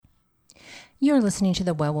You're listening to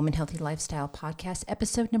the Well Woman Healthy Lifestyle Podcast,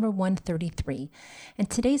 episode number 133. And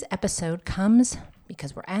today's episode comes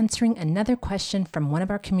because we're answering another question from one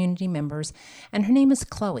of our community members, and her name is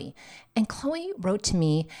Chloe. And Chloe wrote to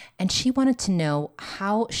me, and she wanted to know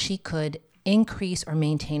how she could increase or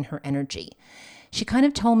maintain her energy. She kind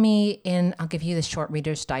of told me I'll give you the short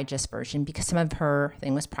Reader's Digest version because some of her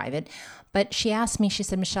thing was private, but she asked me, she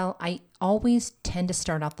said, Michelle, I always tend to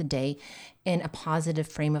start out the day in a positive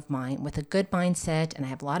frame of mind with a good mindset, and I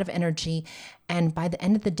have a lot of energy. And by the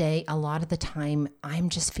end of the day, a lot of the time, I'm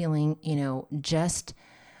just feeling, just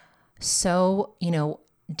so,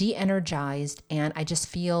 de-energized, and I just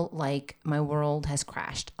feel like my world has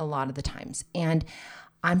crashed a lot of the times. And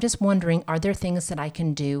I'm just wondering, are there things that I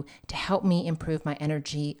can do to help me improve my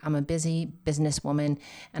energy? I'm a busy businesswoman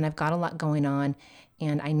and I've got a lot going on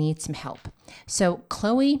and I need some help. So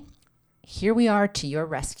Chloe, here we are to your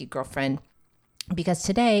rescue, girlfriend, because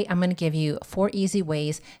today I'm going to give you 4 easy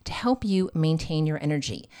ways to help you maintain your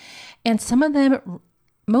energy. And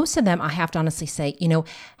most of them, I have to honestly say,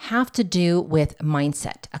 have to do with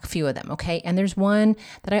mindset, a few of them, okay? And there's one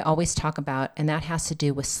that I always talk about, and that has to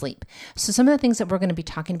do with sleep. So some of the things that we're going to be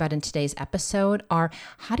talking about in today's episode are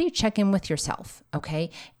how do you check in with yourself, okay?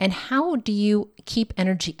 And how do you keep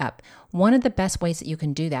energy up? One of the best ways that you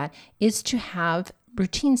can do that is to have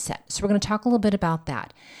routine set. So we're going to talk a little bit about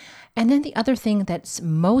that. And then the other thing that's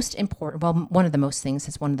most important, one of the most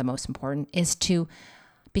important is to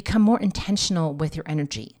become more intentional with your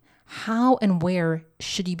energy. How and where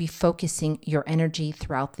should you be focusing your energy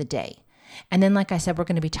throughout the day? And then, like I said, we're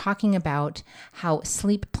going to be talking about how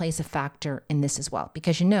sleep plays a factor in this as well,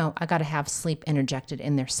 because I got to have sleep interjected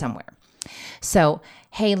in there somewhere. So,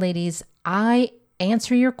 hey, ladies, I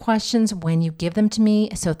answer your questions when you give them to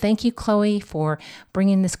me. So thank you, Chloe, for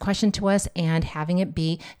bringing this question to us and having it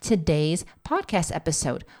be today's podcast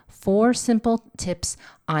episode. 4 simple tips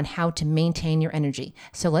on how to maintain your energy.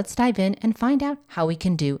 So let's dive in and find out how we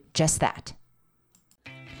can do just that.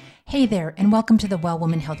 Hey there, and welcome to the Well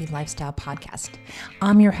Woman Healthy Lifestyle Podcast.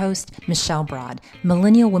 I'm your host, Michelle Broad,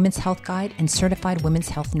 Millennial Women's Health Guide and Certified Women's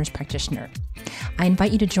Health Nurse Practitioner. I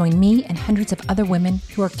invite you to join me and hundreds of other women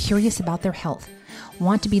who are curious about their health,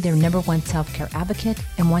 want to be their number one self-care advocate,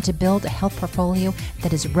 and want to build a health portfolio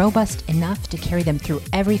that is robust enough to carry them through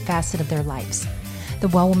every facet of their lives. The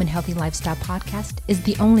Well Woman Healthy Lifestyle Podcast is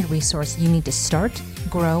the only resource you need to start,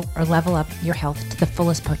 grow, or level up your health to the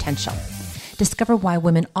fullest potential. Discover why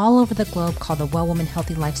women all over the globe call the Well Woman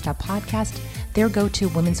Healthy Lifestyle Podcast their go-to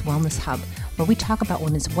women's wellness hub, where we talk about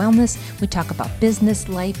women's wellness, we talk about business,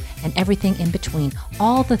 life, and everything in between,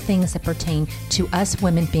 all the things that pertain to us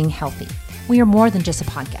women being healthy. We are more than just a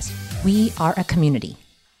podcast. We are a community.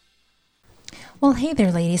 Well, hey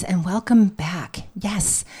there, ladies, and welcome back.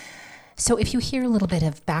 Yes. So if you hear a little bit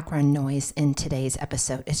of background noise in today's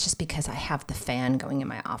episode, it's just because I have the fan going in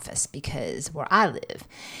my office, because where I live,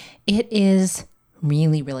 it is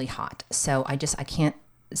really, really hot. So I can't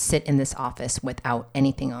sit in this office without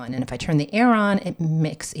anything on. And if I turn the air on, it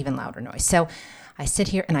makes even louder noise. So I sit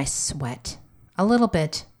here and I sweat a little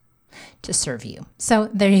bit to serve you. So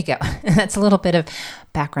there you go. That's a little bit of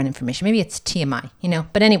background information. Maybe it's TMI,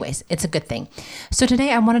 but anyways, it's a good thing. So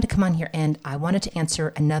today I wanted to come on here and I wanted to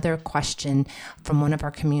answer another question from one of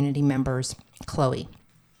our community members, Chloe.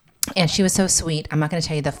 And she was so sweet. I'm not going to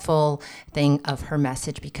tell you the full thing of her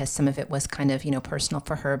message because some of it was kind of, personal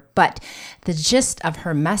for her. But the gist of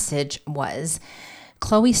her message was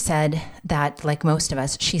Chloe said that, like most of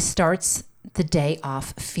us, she starts the day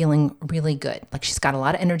off feeling really good. Like she's got a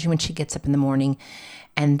lot of energy when she gets up in the morning.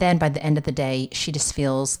 And then by the end of the day, she just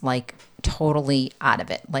feels like totally out of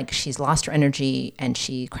it. Like she's lost her energy and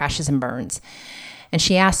she crashes and burns. And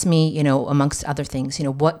she asked me, amongst other things,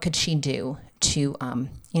 what could she do to,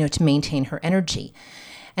 to maintain her energy?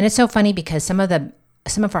 And it's so funny because some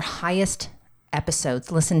of our highest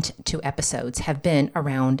listened to episodes have been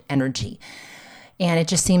around energy. And it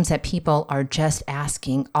just seems that people are just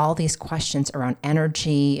asking all these questions around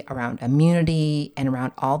energy, around immunity, and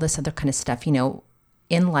around all this other kind of stuff,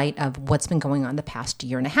 in light of what's been going on the past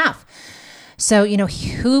year and a half. So,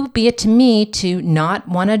 who be it to me to not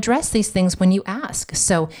want to address these things when you ask?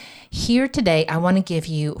 So here today, I want to give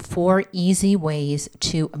you 4 easy ways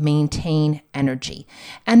to maintain energy.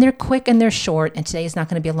 And they're quick and they're short, and today is not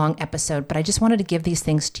going to be a long episode, but I just wanted to give these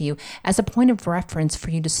things to you as a point of reference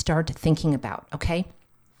for you to start thinking about, okay?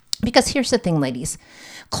 Because here's the thing, ladies,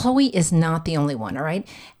 Chloe is not the only one, all right?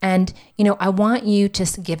 And, I want you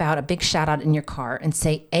to give out a big shout out in your car and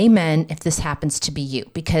say amen if this happens to be you,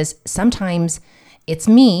 because sometimes it's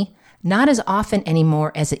me Not as often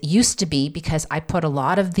anymore as it used to be, because I put a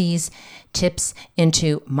lot of these tips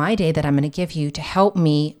into my day that I'm going to give you to help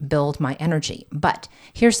me build my energy. But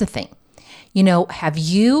here's the thing. Have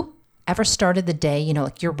you ever started the day,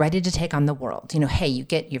 like you're ready to take on the world? Hey, you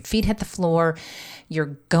get your feet hit the floor,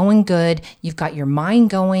 you're going good, you've got your mind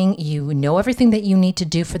going, you know everything that you need to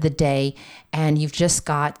do for the day, and you've just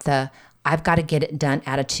got the I've got to get it done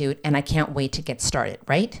attitude, and I can't wait to get started,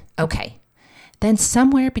 right? Okay. Then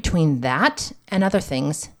somewhere between that and other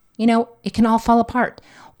things, it can all fall apart.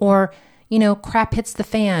 Or, crap hits the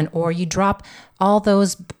fan, or you drop all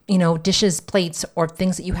those, dishes, plates, or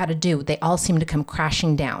things that you had to do. They all seem to come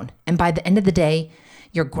crashing down. And by the end of the day,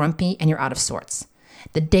 you're grumpy and you're out of sorts.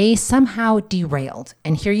 The day somehow derailed,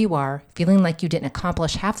 and here you are feeling like you didn't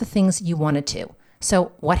accomplish half the things you wanted to.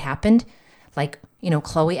 So what happened? Like,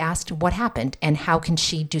 Chloe asked what happened and how can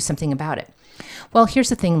she do something about it? Well, here's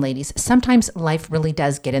the thing, ladies. Sometimes life really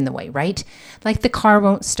does get in the way, right? Like the car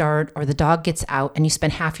won't start or the dog gets out and you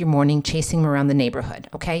spend half your morning chasing him around the neighborhood,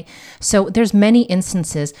 okay? So there's many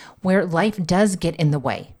instances where life does get in the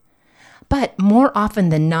way. But more often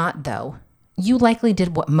than not, though, you likely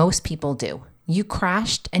did what most people do. You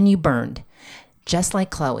crashed and you burned, just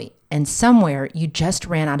like Chloe. And somewhere you just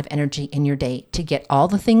ran out of energy in your day to get all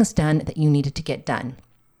the things done that you needed to get done.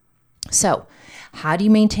 So, how do you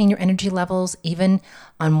maintain your energy levels even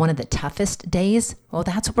on one of the toughest days? Well,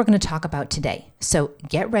 that's what we're going to talk about today. So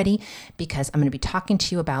get ready, because I'm going to be talking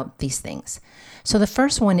to you about these things. So the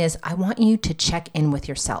first one is I want you to check in with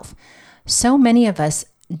yourself. So many of us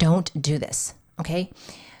don't do this, okay?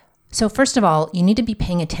 So first of all, you need to be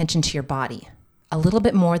paying attention to your body a little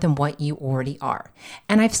bit more than what you already are.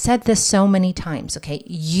 And I've said this so many times, okay?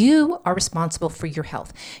 You are responsible for your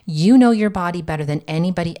health. You know your body better than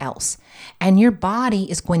anybody else. And your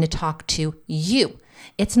body is going to talk to you.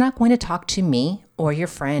 It's not going to talk to me or your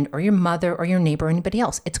friend or your mother or your neighbor or anybody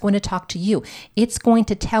else. It's going to talk to you. It's going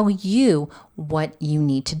to tell you what you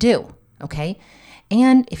need to do, okay?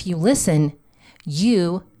 And if you listen,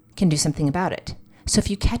 you can do something about it. So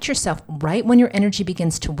if you catch yourself right when your energy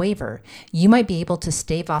begins to waver, you might be able to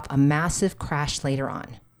stave off a massive crash later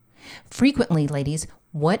on. Frequently, ladies,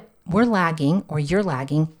 what we're lagging or you're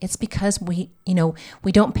lagging, it's because we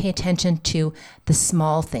don't pay attention to the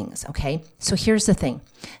small things, okay? So here's the thing.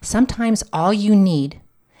 Sometimes all you need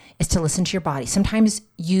is to listen to your body. Sometimes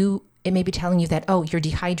it may be telling you that, oh, you're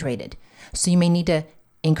dehydrated. So you may need to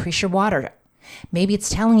increase your water. Maybe it's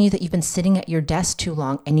telling you that you've been sitting at your desk too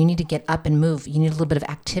long and you need to get up and move. You need a little bit of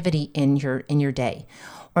activity in your day.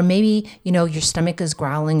 Or maybe, your stomach is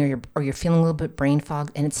growling or you're feeling a little bit brain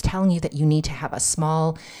fogged and it's telling you that you need to have a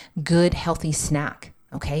small, good, healthy snack,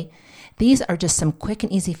 okay? These are just some quick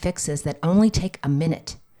and easy fixes that only take a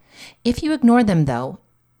minute. If you ignore them, though,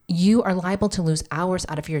 you are liable to lose hours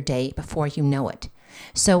out of your day before you know it.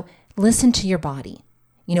 So listen to your body.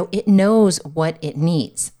 It knows what it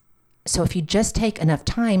needs. So if you just take enough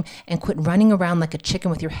time and quit running around like a chicken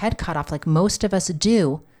with your head cut off like most of us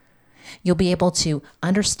do, you'll be able to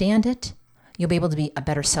understand it, you'll be able to be a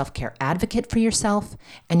better self-care advocate for yourself,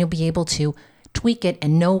 and you'll be able to tweak it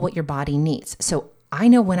and know what your body needs. So I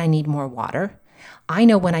know when I need more water, I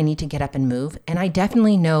know when I need to get up and move, and I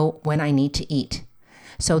definitely know when I need to eat.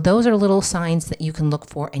 So those are little signs that you can look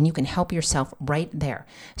for and you can help yourself right there.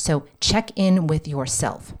 So check in with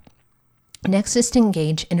yourself. Next is to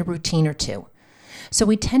engage in a routine or two. So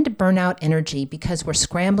we tend to burn out energy because we're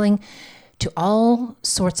scrambling to all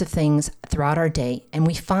sorts of things throughout our day, and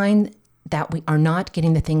we find that we are not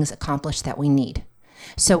getting the things accomplished that we need.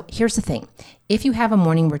 So here's the thing. If you have a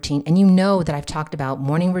morning routine, and you know that I've talked about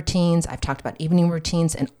morning routines, I've talked about evening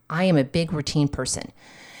routines, and I am a big routine person.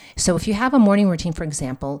 So if you have a morning routine, for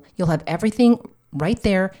example, you'll have everything right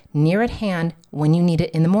there near at hand when you need it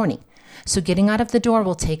in the morning. So getting out of the door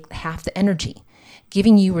will take half the energy,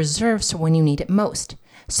 giving you reserves for when you need it most.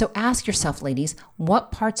 So ask yourself, ladies,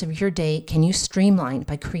 what parts of your day can you streamline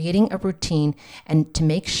by creating a routine and to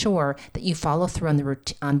make sure that you follow through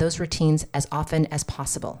on those routines as often as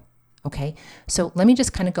possible, okay? So let me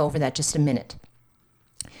just kind of go over that just a minute.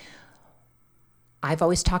 I've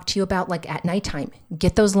always talked to you about like at nighttime,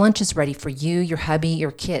 get those lunches ready for you, your hubby,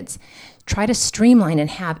 your kids. Try to streamline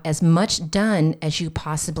and have as much done as you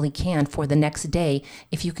possibly can for the next day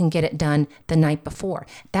if you can get it done the night before.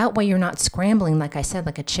 That way you're not scrambling, like I said,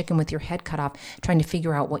 like a chicken with your head cut off, trying to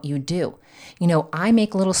figure out what you do. I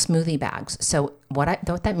make little smoothie bags. So what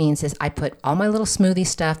that means is I put all my little smoothie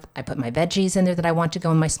stuff, I put my veggies in there that I want to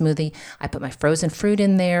go in my smoothie, I put my frozen fruit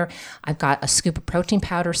in there, I've got a scoop of protein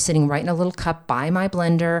powder sitting right in a little cup by my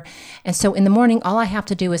blender. And so in the morning, all I have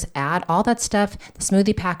to do is add all that stuff, the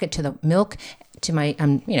smoothie packet to the milk, to my,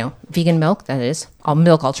 vegan milk, that is, all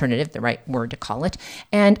milk alternative, the right word to call it.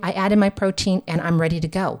 And I add in my protein and I'm ready to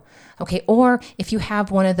go. Okay. Or if you have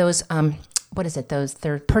one of those,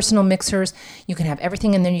 they're personal mixers, you can have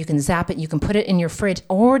everything in there. You can zap it. You can put it in your fridge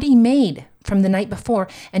already made from the night before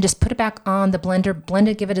and just put it back on the blender, blend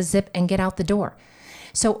it, give it a zip and get out the door.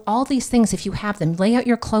 So all these things, if you have them, lay out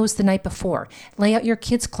your clothes the night before, lay out your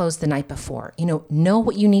kids' clothes the night before, know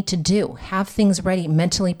what you need to do, have things ready,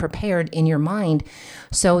 mentally prepared in your mind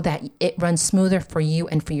so that it runs smoother for you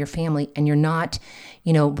and for your family and you're not,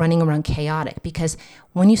 running around chaotic. Because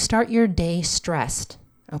when you start your day stressed,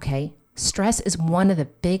 okay, stress is one of the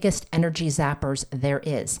biggest energy zappers there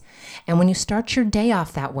is. And when you start your day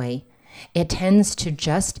off that way, it tends to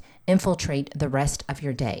just infiltrate the rest of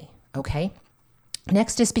your day, okay?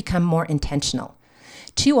 Next is become more intentional.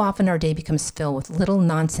 Too often our day becomes filled with little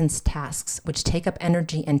nonsense tasks which take up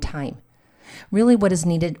energy and time. Really what is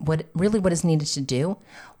needed to do,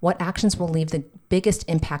 what actions will leave the biggest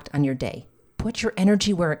impact on your day? Put your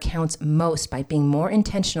energy where it counts most by being more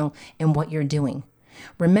intentional in what you're doing.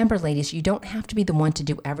 Remember, ladies, you don't have to be the one to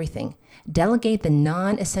do everything. Delegate the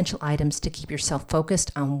non-essential items to keep yourself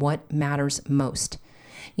focused on what matters most.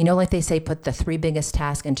 Like they say, put the 3 biggest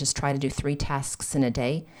tasks and just try to do 3 tasks in a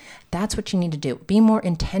day. That's what you need to do. Be more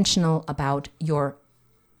intentional about your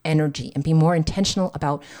energy and be more intentional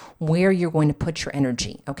about where you're going to put your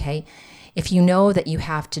energy, okay? If you know that you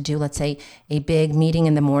have to do, let's say, a big meeting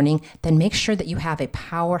in the morning, then make sure that you have a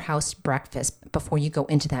powerhouse breakfast before you go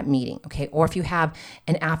into that meeting, okay? Or if you have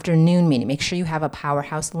an afternoon meeting, make sure you have a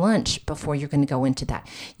powerhouse lunch before you're going to go into that.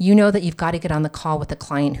 You know that you've got to get on the call with a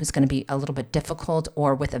client who's going to be a little bit difficult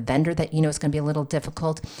or with a vendor that you know is going to be a little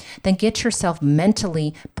difficult. Then get yourself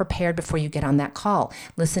mentally prepared before you get on that call.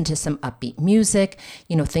 Listen to some upbeat music,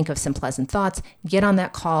 think of some pleasant thoughts, get on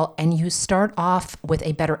that call, and you start off with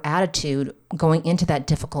a better attitude going into that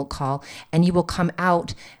difficult call, and you will come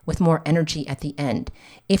out with more energy at the end.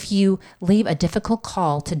 If you leave a difficult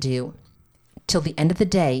call to do till the end of the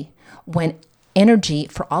day, when energy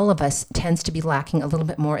for all of us tends to be lacking a little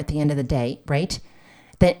bit more at the end of the day, right?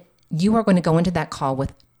 That you are going to go into that call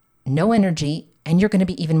with no energy and you're going to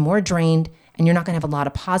be even more drained and you're not going to have a lot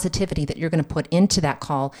of positivity that you're going to put into that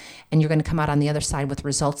call, and you're going to come out on the other side with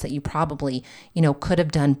results that you probably, could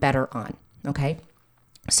have done better on, okay?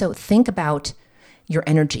 So think about your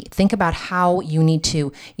energy. Think about how you need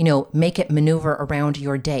to, make it maneuver around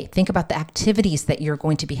your day. Think about the activities that you're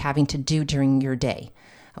going to be having to do during your day,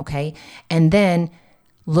 okay? And then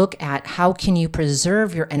look at how can you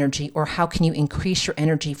preserve your energy or how can you increase your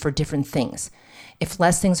energy for different things. If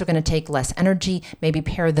less things are going to take less energy, maybe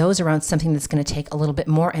pair those around something that's going to take a little bit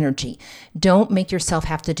more energy. Don't make yourself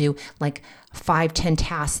have to do like 5-10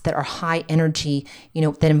 tasks that are high energy,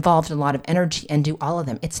 that involve a lot of energy and do all of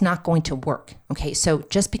them. It's not going to work. Okay. So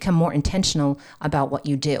just become more intentional about what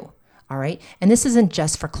you do. All right. And this isn't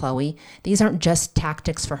just for Chloe. These aren't just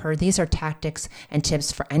tactics for her. These are tactics and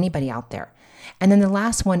tips for anybody out there. And then the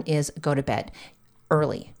last one is go to bed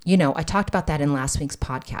early. I talked about that in last week's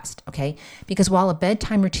podcast, okay? Because while a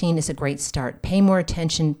bedtime routine is a great start, pay more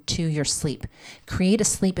attention to your sleep. Create a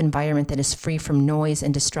sleep environment that is free from noise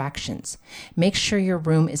and distractions. Make sure your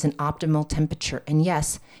room is an optimal temperature. And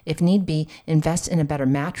yes, if need be, invest in a better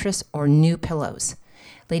mattress or new pillows.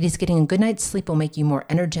 Ladies, getting a good night's sleep will make you more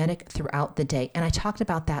energetic throughout the day. And I talked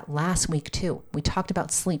about that last week too. We talked about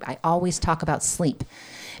sleep. I always talk about sleep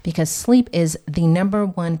because sleep is the number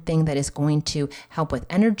one thing that is going to help with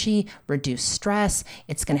energy, reduce stress.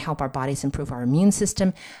 It's going to help our bodies improve our immune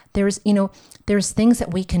system. There's things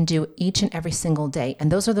that we can do each and every single day.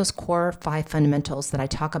 And those are those core 5 fundamentals that I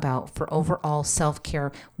talk about for overall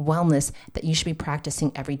self-care wellness that you should be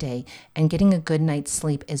practicing every day. And getting a good night's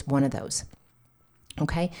sleep is one of those.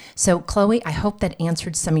 Okay, so Chloe, I hope that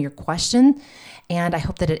answered some of your question, and I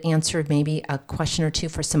hope that it answered maybe a question or two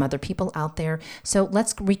for some other people out there. So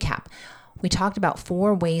let's recap. We talked about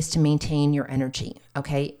 4 ways to maintain your energy,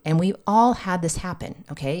 okay? And we all had this happen,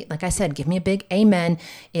 okay? Like I said, give me a big amen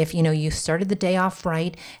if, you started the day off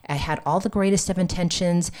right, had all the greatest of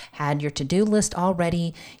intentions, had your to-do list all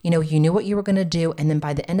ready, you knew what you were going to do, and then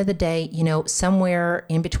by the end of the day, somewhere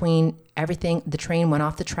in between everything, the train went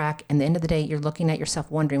off the track, and the end of the day, you're looking at yourself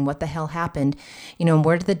wondering what the hell happened, and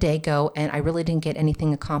where did the day go, and I really didn't get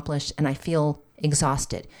anything accomplished, and I feel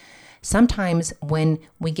exhausted. Sometimes when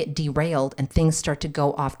we get derailed and things start to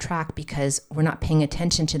go off track because we're not paying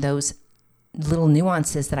attention to those little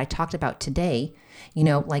nuances that I talked about today,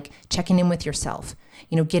 like checking in with yourself,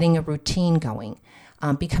 getting a routine going,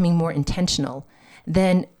 becoming more intentional,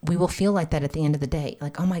 then we will feel like that at the end of the day.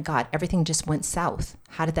 Like, oh my God, everything just went south.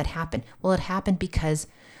 How did that happen? Well, it happened because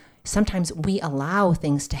Sometimes we allow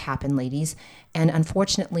things to happen, ladies. And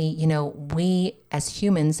unfortunately, we as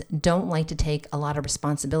humans don't like to take a lot of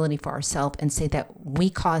responsibility for ourselves and say that we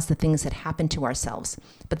caused the things that happen to ourselves.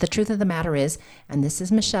 But the truth of the matter is, and this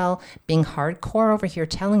is Michelle being hardcore over here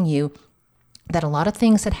telling you that a lot of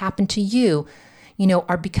things that happen to you,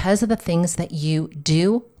 are because of the things that you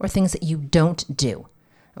do or things that you don't do.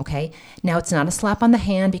 Okay. Now, it's not a slap on the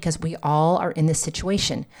hand because we all are in this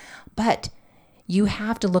situation, but you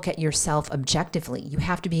have to look at yourself objectively. You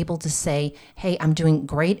have to be able to say, hey, I'm doing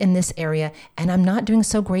great in this area and I'm not doing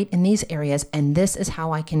so great in these areas. And this is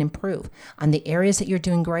how I can improve. On the areas that you're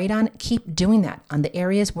doing great on, keep doing that. On the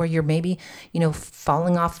areas where you're maybe,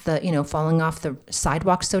 falling off the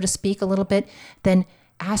sidewalk, so to speak, a little bit, then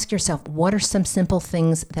ask yourself, what are some simple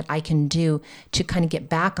things that I can do to kind of get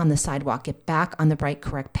back on the sidewalk, get back on the right,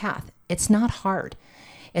 correct path? It's not hard.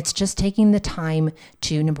 It's just taking the time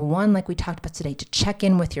to, number one, like we talked about today, to check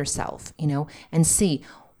in with yourself, and see,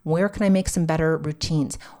 where can I make some better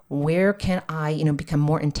routines? Where can I, become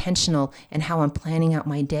more intentional in how I'm planning out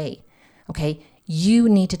my day? Okay. You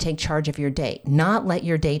need to take charge of your day, not let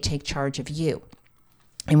your day take charge of you.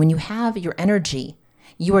 And when you have your energy,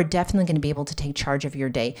 you are definitely going to be able to take charge of your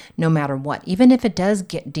day no matter what, even if it does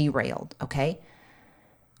get derailed. Okay.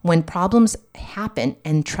 When problems happen,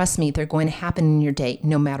 and trust me, they're going to happen in your day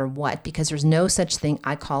no matter what, because there's no such thing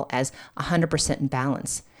I call as 100%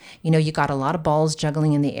 balance. You got a lot of balls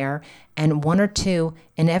juggling in the air, and one or two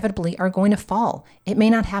inevitably are going to fall. It may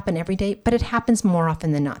not happen every day, but it happens more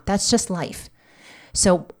often than not. That's just life.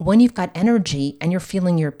 So when you've got energy and you're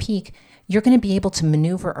feeling your peak, you're going to be able to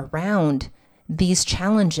maneuver around these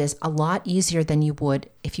challenges a lot easier than you would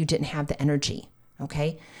if you didn't have the energy.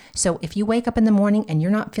 Okay. So if you wake up in the morning and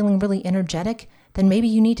you're not feeling really energetic, then maybe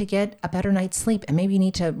you need to get a better night's sleep, and maybe you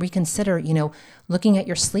need to reconsider, looking at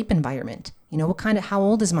your sleep environment. How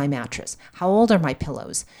old is my mattress? How old are my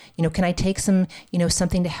pillows? Can I take some,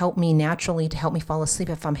 something to help me naturally to help me fall asleep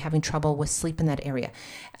if I'm having trouble with sleep in that area?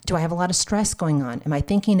 Do I have a lot of stress going on? Am I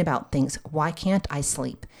thinking about things? Why can't I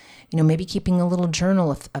sleep? Maybe keeping a little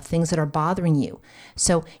journal of things that are bothering you.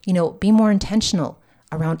 So, be more intentional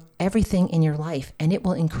around everything in your life, and it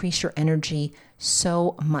will increase your energy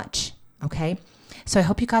so much. Okay. So I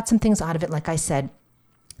hope you got some things out of it, like I said.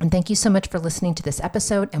 And thank you so much for listening to this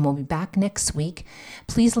episode, and we'll be back next week.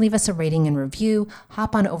 Please leave us a rating and review.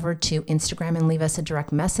 Hop on over to Instagram and leave us a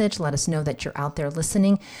direct message. Let us know that you're out there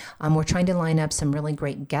listening. We're trying to line up some really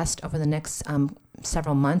great guests over the next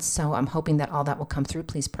several months, so I'm hoping that all that will come through.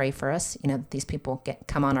 Please pray for us, that these people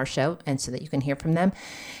come on our show, and so that you can hear from them.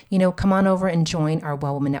 Come on over and join our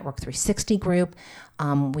Well Woman Network 360 group.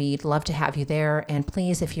 We'd love to have you there. And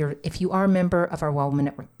please, if you are a member of our Well Woman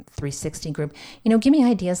Network 360 group, give me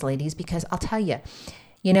ideas, ladies, because I'll tell you,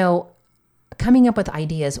 coming up with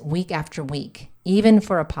ideas week after week, even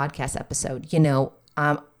for a podcast episode,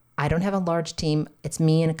 I don't have a large team. It's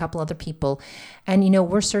me and a couple other people. And,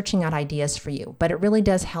 we're searching out ideas for you. But it really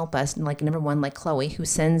does help us, like number one, like Chloe, who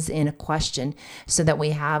sends in a question so that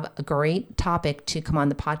we have a great topic to come on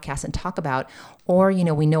the podcast and talk about. Or,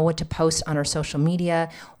 we know what to post on our social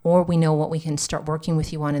media, or we know what we can start working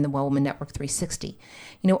with you on in the Well Woman Network 360.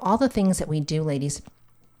 All the things that we do, ladies,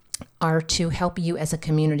 are to help you as a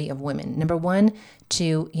community of women. Number one,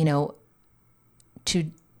 to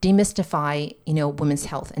demystify, women's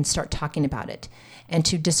health and start talking about it, and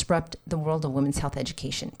to disrupt the world of women's health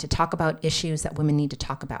education, to talk about issues that women need to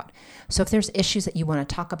talk about. So if there's issues that you want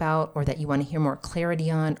to talk about, or that you want to hear more clarity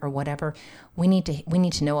on, or whatever, we need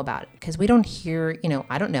to know about it, because we don't hear,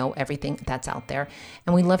 I don't know everything that's out there,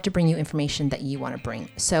 and we love to bring you information that you want to bring.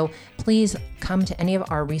 So please come to any of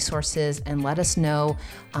our resources and let us know.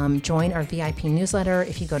 Join our VIP newsletter.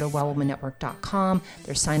 If you go to wellwomannetwork.com,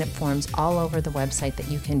 there's sign-up forms all over the website that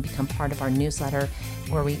you can become part of our newsletter,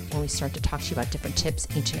 where we start to talk to you about different tips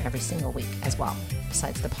each and every single week as well,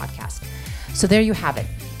 besides the podcast. So there you have it.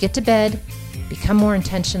 Get to bed, become more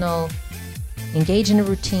intentional, engage in a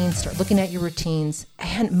routine, start looking at your routines,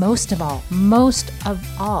 and most of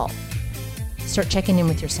all, start checking in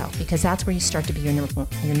with yourself, because that's where you start to be your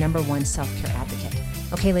number one self-care advocate.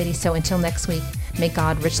 Okay, ladies, so until next week, may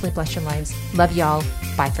God richly bless your lives. Love y'all.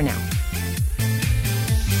 Bye for now.